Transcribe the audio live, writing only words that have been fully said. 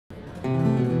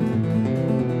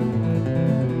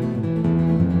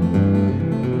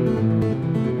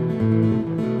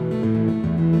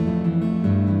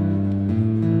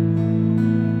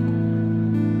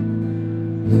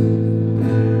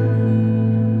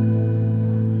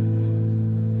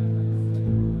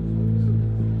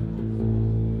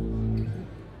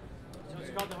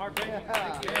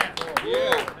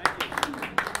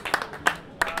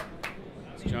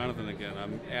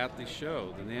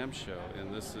show, the NAMM show,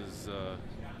 and this is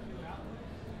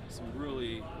some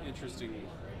really interesting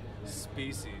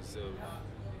species of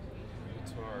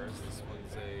guitars. This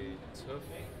one's a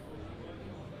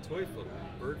toy flip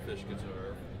birdfish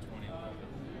guitar from 2011.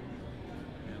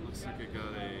 And it looks like it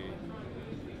got a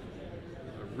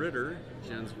Ritter,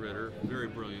 Jens Ritter, very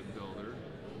brilliant builder.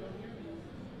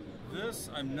 This,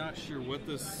 I'm not sure what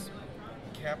this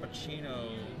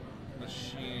cappuccino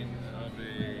machine of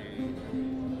a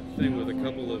thing with a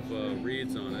couple of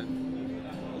reeds on it.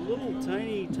 A little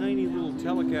tiny little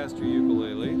Telecaster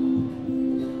ukulele.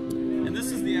 And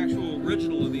this is the actual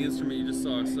original of the instrument you just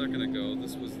saw a second ago.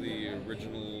 This was the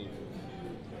original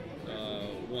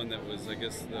one that was, I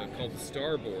guess, called the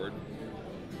Starboard.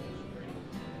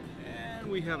 And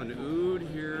we have an oud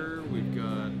here. We've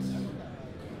got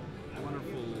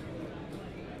wonderful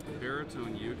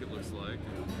baritone uke, it looks like.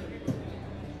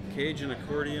 Cajun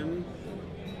accordion,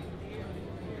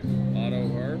 auto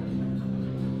harp,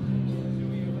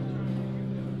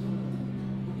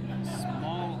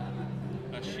 small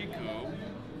ashiko,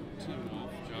 Tim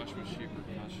Wolf, Joshua Sheep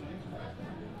percussion,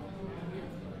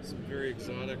 some very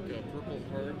exotic purple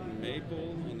heart and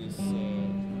maple on this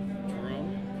drum.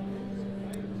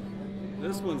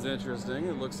 This one's interesting.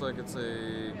 It looks like it's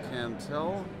a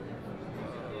Cantel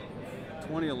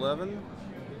 2011.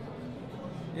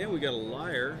 And we got a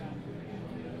lyre,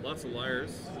 lots of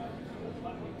lyres,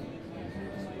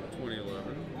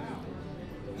 2011.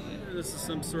 And this is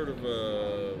some sort of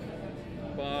a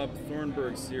Bob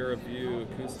Thornburg Sierra View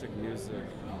acoustic music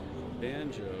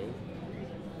banjo,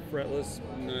 fretless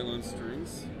nylon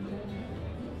strings,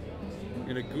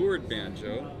 and a gourd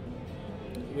banjo,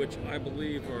 which I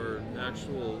believe are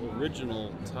actual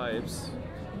original types.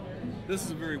 This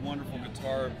is a very wonderful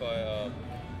guitar by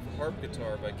harp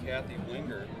guitar by Kathy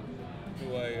Wingert,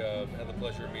 who I had the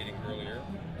pleasure of meeting earlier,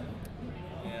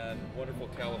 and wonderful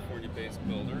California-based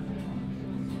builder.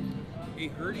 A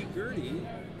hurdy-gurdy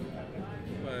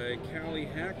by Callie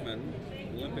Hackman,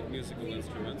 Olympic Musical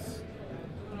Instruments.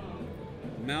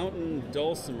 Mountain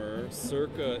dulcimer,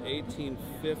 circa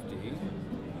 1850.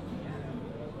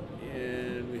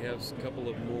 And we have a couple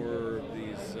of more of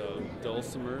these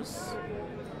dulcimers.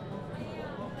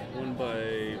 One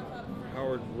by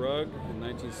Howard Rugg in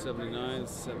 1979,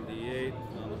 78,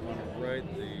 on the one on the right.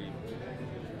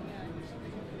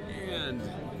 And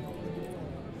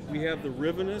we have the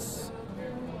Rivinus,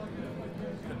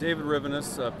 David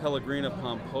Rivinus Pellegrina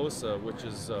Pomposa, which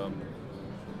is,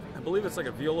 I believe it's like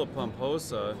a viola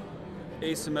pomposa,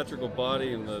 asymmetrical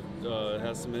body, and it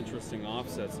has some interesting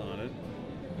offsets on it.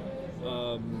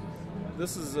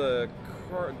 This is a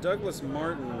Douglas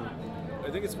Martin. I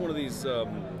think it's one of these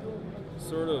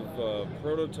sort of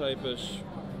prototype-ish,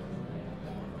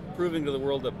 proving to the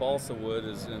world that balsa wood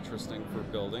is interesting for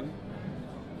building.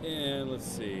 And let's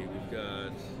see, we've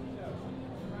got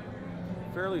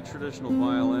fairly traditional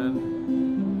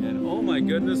violin. And oh my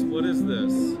goodness, what is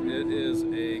this? It is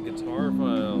a guitar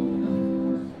file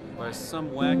by some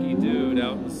wacky dude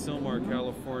out in Sylmar,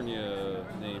 California,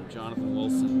 named Jonathan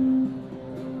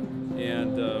Wilson.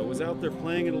 And was out there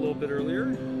playing it a little bit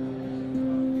earlier.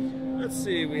 Let's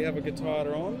see, we have a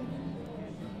guitarron,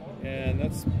 and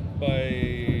that's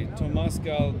by Tomas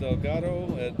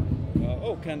Delgado at,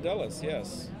 oh, Candelas,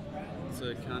 yes. It's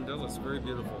a Candelas, very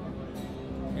beautiful.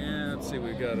 And let's see,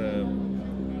 we've got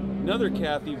another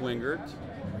Kathy Wingert.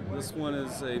 This one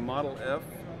is a Model F,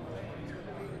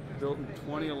 built in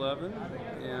 2011,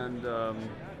 and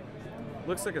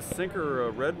looks like a Sinker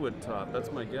redwood top,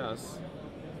 that's my guess.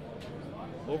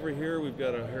 Over here we've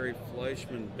got a Harry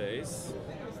Fleischman bass.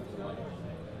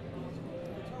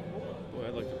 Boy,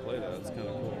 I'd like to play that, it's kind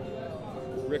of cool.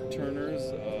 Rick Turner's,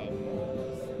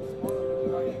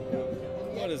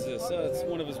 what is this? It's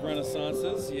one of his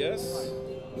Renaissances, yes.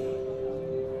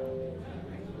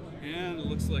 And it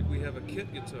looks like we have a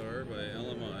kit guitar by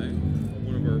LMI,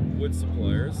 one of our wood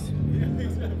suppliers.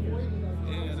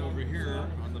 And over here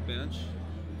on the bench,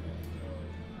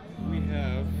 we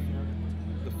have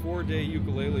the 4-day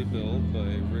ukulele build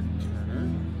by Rick Turner.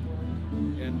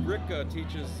 And Rick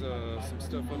teaches some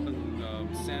stuff up in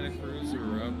Santa Cruz,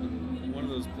 or up in one of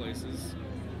those places.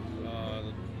 A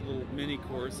little mini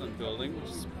course on building,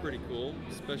 which is pretty cool,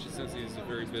 especially since he's a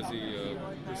very busy,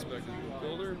 respected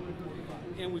builder.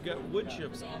 And we've got wood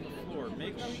chips on the floor.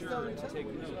 Make sure to take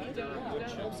note that there are wood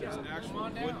chips. There's actual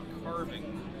wood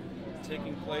carving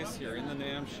taking place here in the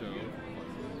NAMM show.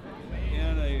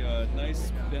 And a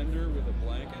nice bender with a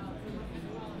blanket.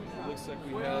 Looks like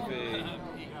we have a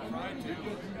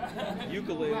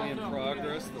ukulele in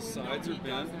progress. The sides are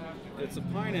bent. It's a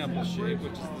pineapple shape,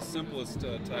 which is the simplest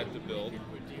type to build.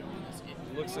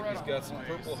 Looks like he's got some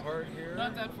Purple Heart here.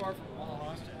 Not that far from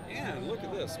Austin. And look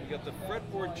at this. We got the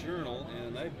Fretboard Journal,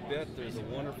 and I bet there's a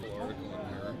wonderful article in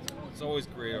here. There's always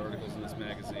great articles in this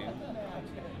magazine.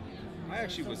 I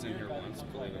actually was in here once,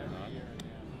 believe it or not.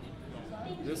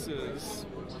 This is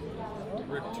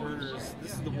Rick Turner's.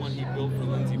 This is the one he built for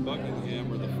Lindsey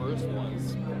Buckingham, or the first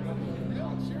ones.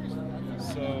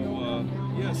 So,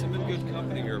 yes, I'm in good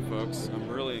company here, folks. I'm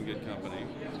really in good company.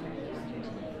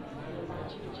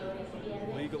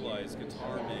 Legalize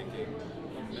guitar making.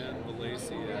 Amend the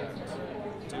Lacey Act.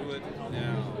 Do it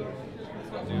now.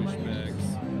 Douchebags.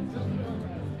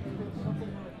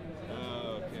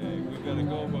 Okay, we've got a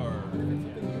Go Bar.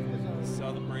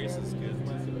 Saw the braces get.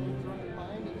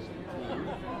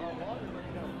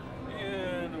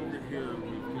 And over here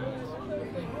we've got.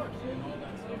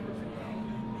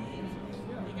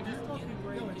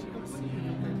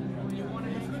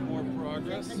 More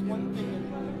progress.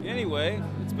 Anyway,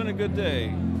 it's been a good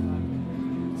day.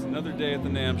 It's another day at the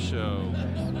NAMM show.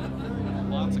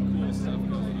 Lots of cool stuff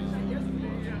going on.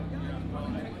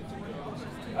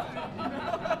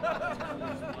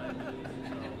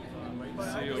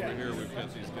 See over here, we've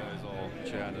got these guys all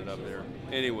chatting up there.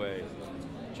 Anyway,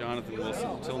 Jonathan Wilson,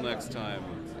 until next time,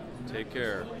 take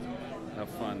care. Have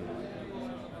fun.